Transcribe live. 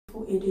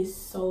simple, it is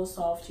so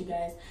soft, you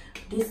guys.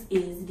 This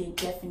is the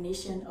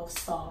definition of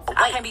soft.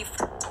 I can't be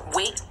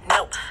weak.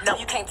 No,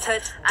 you can't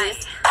touch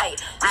this. Hey,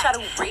 we try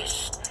to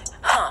reach.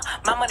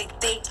 My money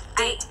thick.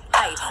 Hey,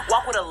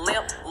 walk with a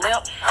limp.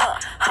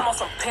 I'm on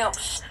some pimp.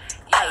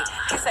 Hey,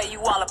 he say you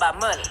all about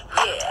money.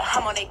 Yeah,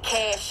 I'm on that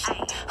cash.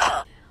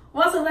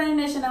 What's up, Ali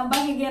Nation? I'm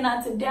back again,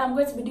 and today I'm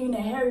going to be doing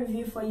a hair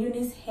review for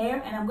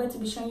UNicehair, and I'm going to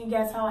be showing you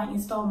guys how I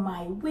install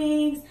my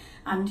wigs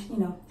and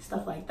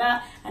stuff like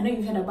that. I know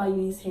you've heard about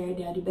UNicehair.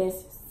 They are the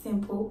best,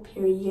 simple,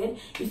 period.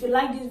 If you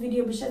like this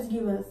video, be sure to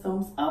give it a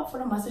thumbs up.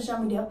 Follow my social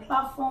media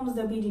platforms.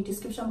 They'll be in the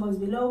description box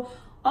below.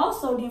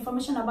 Also, the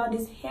information about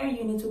this hair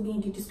unit will be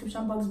in the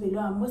description box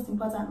below, and most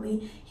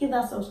importantly, hit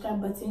that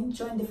subscribe button,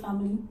 join the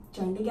family,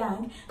 join the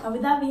gang. And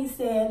with that being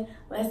said,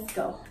 let's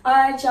go. All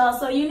right, y'all,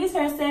 so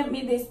UNicehair sent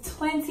me this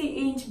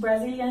 20-inch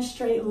Brazilian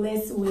straight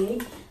lace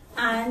wig,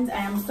 and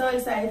I am so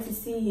excited to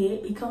see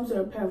it. It comes with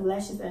a pair of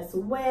lashes as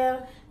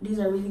well. These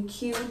are really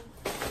cute.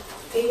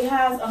 It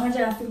has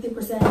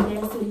 150%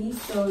 density,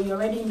 so you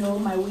already know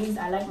my wigs.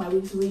 I like my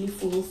wigs really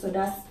full, so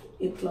that's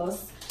a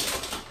plus.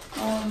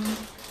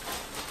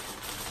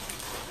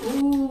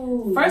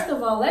 Ooh. First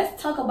of all,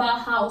 let's talk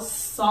about how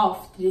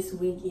soft this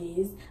wig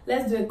is.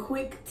 Let's do a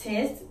quick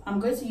test. I'm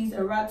going to use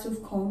a rat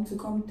tooth comb to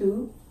comb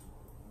through.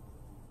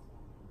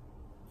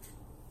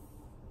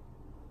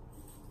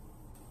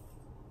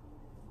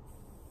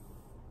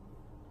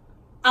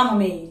 I'm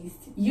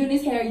amazed.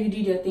 UNicehair, you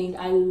did your thing.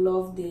 I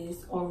love this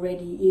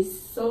already. It's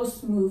so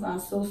smooth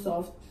and so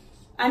soft,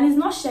 and it's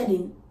not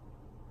shedding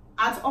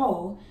at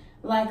all.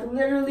 Like,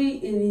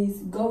 literally, it is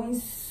going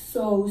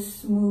so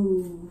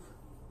smooth.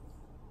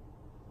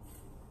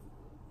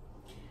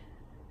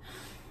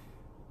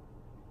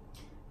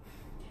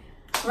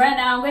 Right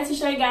now, I'm going to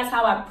show you guys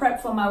how I prep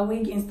for my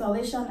wig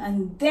installation,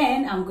 and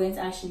then I'm going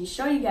to actually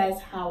show you guys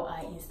how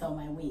I install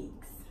my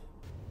wigs.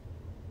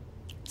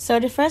 So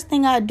the first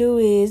thing I do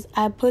is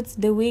I put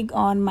the wig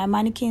on my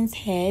mannequin's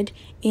head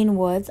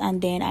inwards, and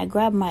then I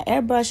grab my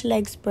airbrush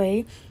leg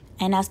spray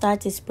and I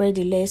start to spray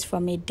the lace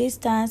from a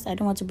distance. I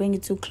don't want to bring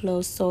it too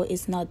close so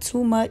it's not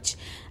too much.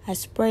 I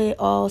spray it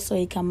all so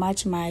it can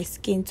match my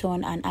skin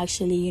tone and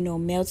actually,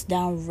 melt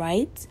down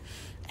right.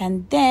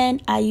 And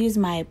then I use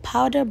my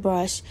powder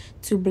brush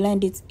to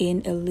blend it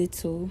in a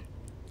little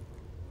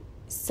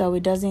so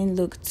it doesn't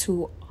look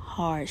too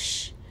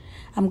harsh.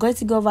 I'm going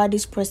to go over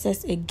this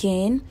process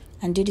again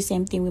and do the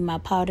same thing with my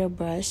powder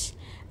brush,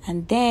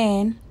 and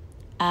then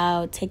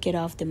I'll take it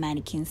off the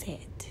mannequin's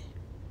head.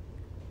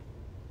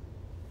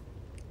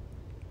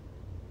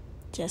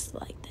 Just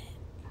like that.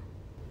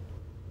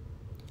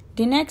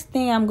 The next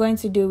thing I'm going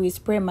to do is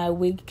spray my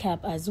wig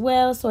cap as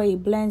well so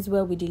it blends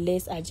well with the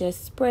lace I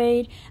just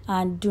sprayed.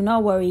 And do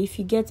not worry if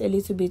you get a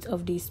little bit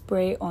of the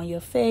spray on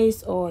your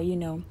face or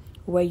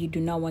where you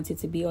do not want it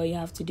to be. All you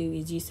have to do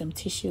is use some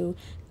tissue,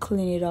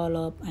 clean it all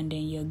up, and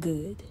then you're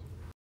good.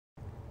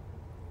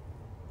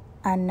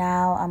 And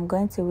now I'm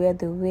going to wear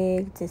the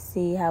wig to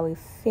see how it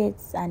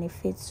fits, and it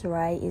fits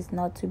right. It's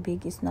not too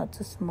big, it's not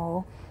too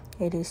small.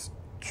 It is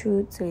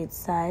true to its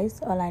size.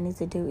 All I need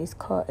to do is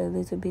cut a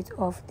little bit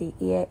off the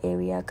ear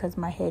area because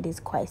my head is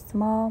quite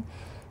small.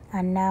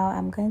 And now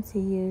I'm going to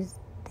use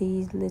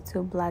these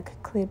little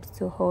black clips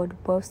to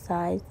hold both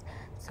sides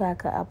so I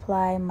can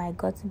apply my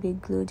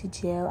got2b glued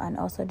gel and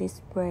also this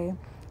spray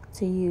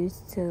to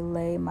use to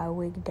lay my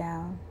wig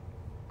down.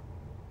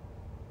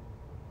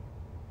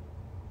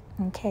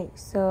 Okay,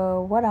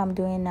 so what I'm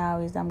doing now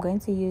is I'm going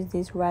to use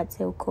this rat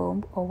tail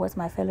comb, or what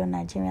my fellow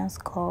Nigerians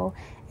call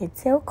a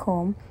tail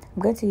comb.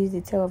 I'm going to use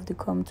the tail of the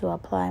comb to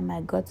apply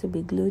my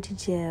got2b glued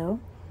gel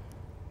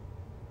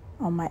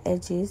on my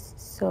edges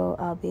so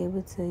I'll be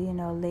able to,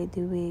 lay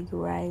the wig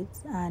right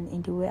and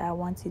in the way I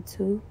want it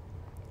to.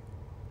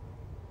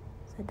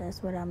 So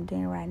that's what I'm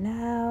doing right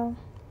now.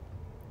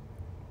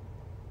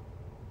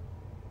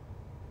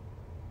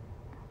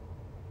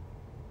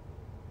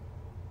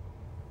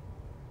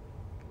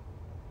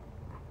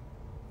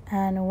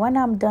 And when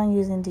I'm done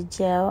using the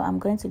gel, I'm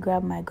going to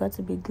grab my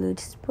got2b glued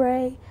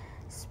spray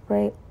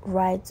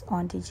right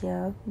on the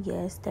gel.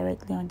 Yes,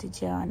 directly on the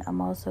gel. And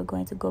I'm also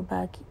going to go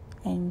back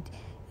and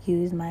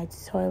use my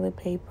toilet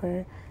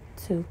paper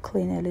to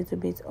clean a little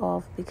bit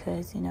off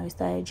because it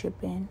started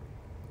dripping.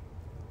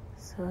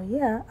 So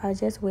yeah, I'll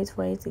just wait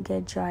for it to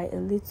get dry a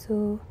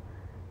little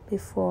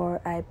before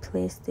I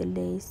place the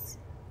lace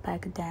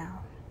back down.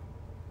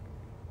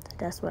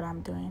 That's what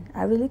I'm doing.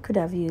 I really could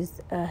have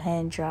used a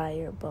hand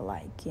dryer, but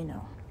I don't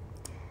know.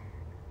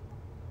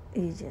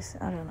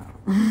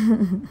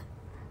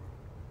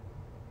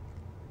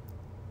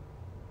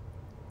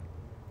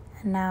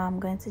 And now I'm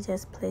going to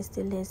just place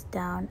the lace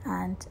down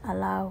and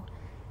allow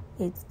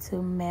it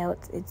to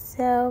melt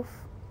itself.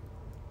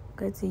 I'm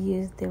going to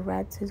use the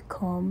rat tooth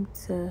comb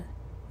to,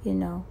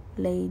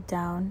 lay it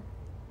down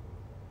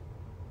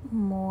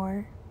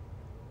more.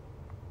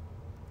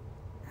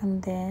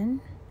 And then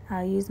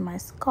I'll use my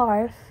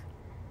scarf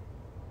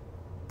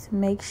to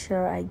make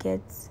sure I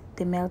get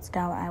the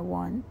meltdown I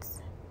want.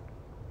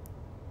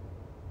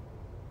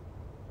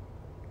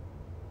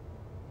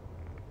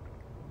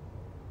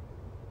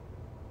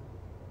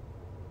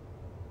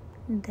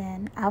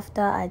 Then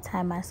after I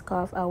tie my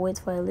scarf, I'll wait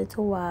for a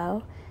little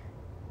while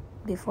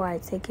before I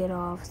take it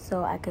off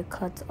so I could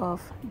cut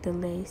off the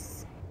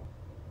lace.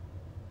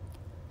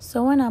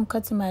 So when I'm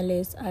cutting my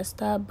lace, I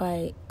start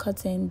by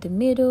cutting the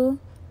middle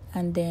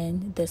and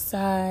then the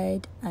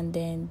side and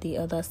then the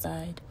other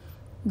side.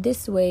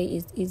 This way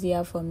is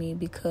easier for me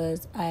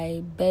because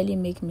I barely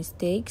make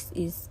mistakes.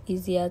 It's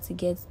easier to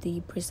get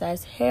the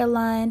precise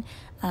hairline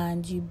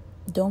and you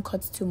don't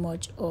cut too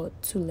much or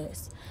too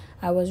less.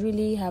 I was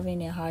really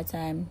having a hard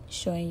time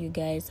showing you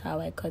guys how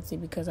I cut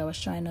it because I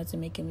was trying not to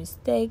make a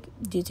mistake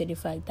due to the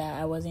fact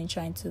that I wasn't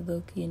trying to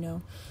look,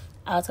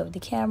 out of the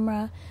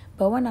camera.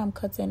 But when I'm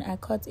cutting, I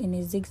cut in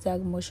a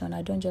zigzag motion.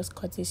 I don't just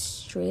cut it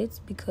straight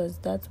because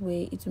that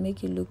way it will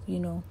make it look,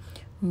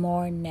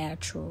 more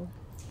natural.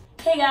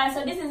 Hey guys,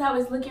 so this is how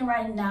it's looking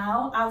right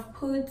now. I've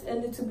put a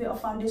little bit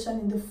of foundation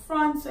in the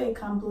front so it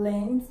can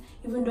blend,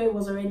 even though it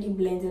was already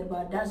blended,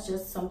 but that's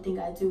just something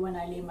I do when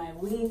I lay my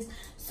wigs.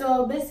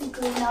 So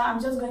basically now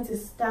I'm just going to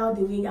style the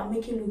wig and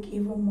make it look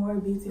even more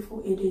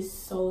beautiful. It is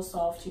so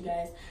soft, you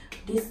guys.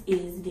 This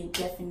is the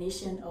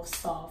definition of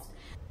soft.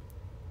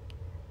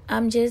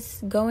 I'm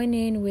just going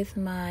in with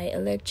my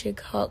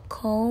electric hot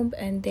comb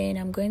and then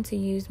I'm going to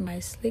use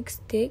my slick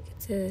stick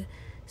to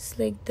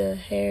slick the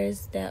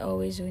hairs that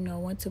always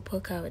want to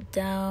poke out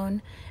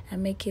down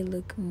and make it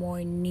look more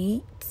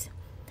neat.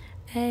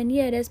 And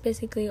yeah, that's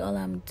basically all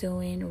I'm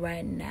doing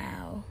right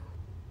now.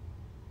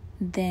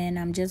 Then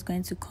I'm just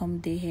going to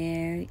comb the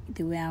hair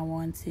the way I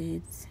want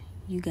it.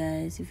 You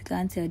guys, if you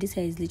can't tell, this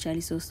hair is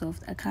literally so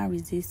soft. I can't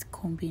resist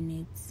combing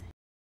it.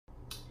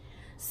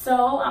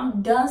 So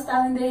I'm done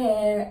styling the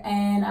hair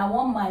and I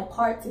want my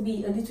part to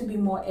be a little bit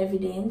more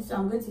evident, so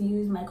I'm going to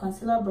use my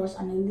concealer brush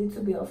and a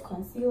little bit of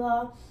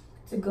concealer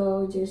to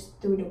go just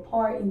through the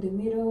part in the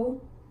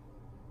middle,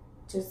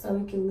 just so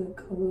it can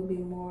look a little bit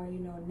more,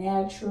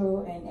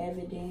 natural and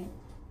evident.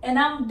 And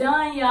I'm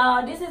done,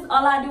 y'all. This is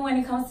all I do when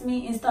it comes to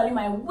me installing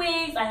my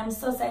wigs. I am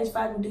so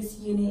satisfied with this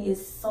unit.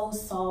 It's so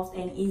soft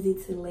and easy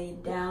to lay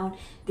down.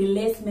 The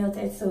lace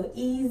melted so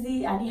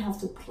easy. I didn't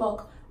have to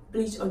pluck,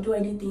 bleach, or do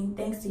anything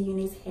thanks to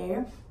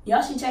UNicehair.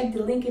 Y'all should check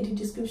the link in the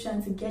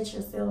description to get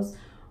yourselves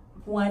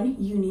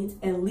one unit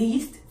at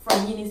least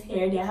from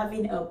UNicehair. They're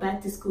having a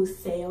back to school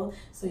sale,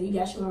 so you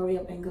guys should hurry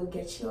up and go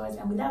get yours.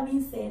 And with that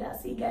being said, I'll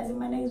see you guys in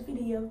my next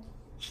video.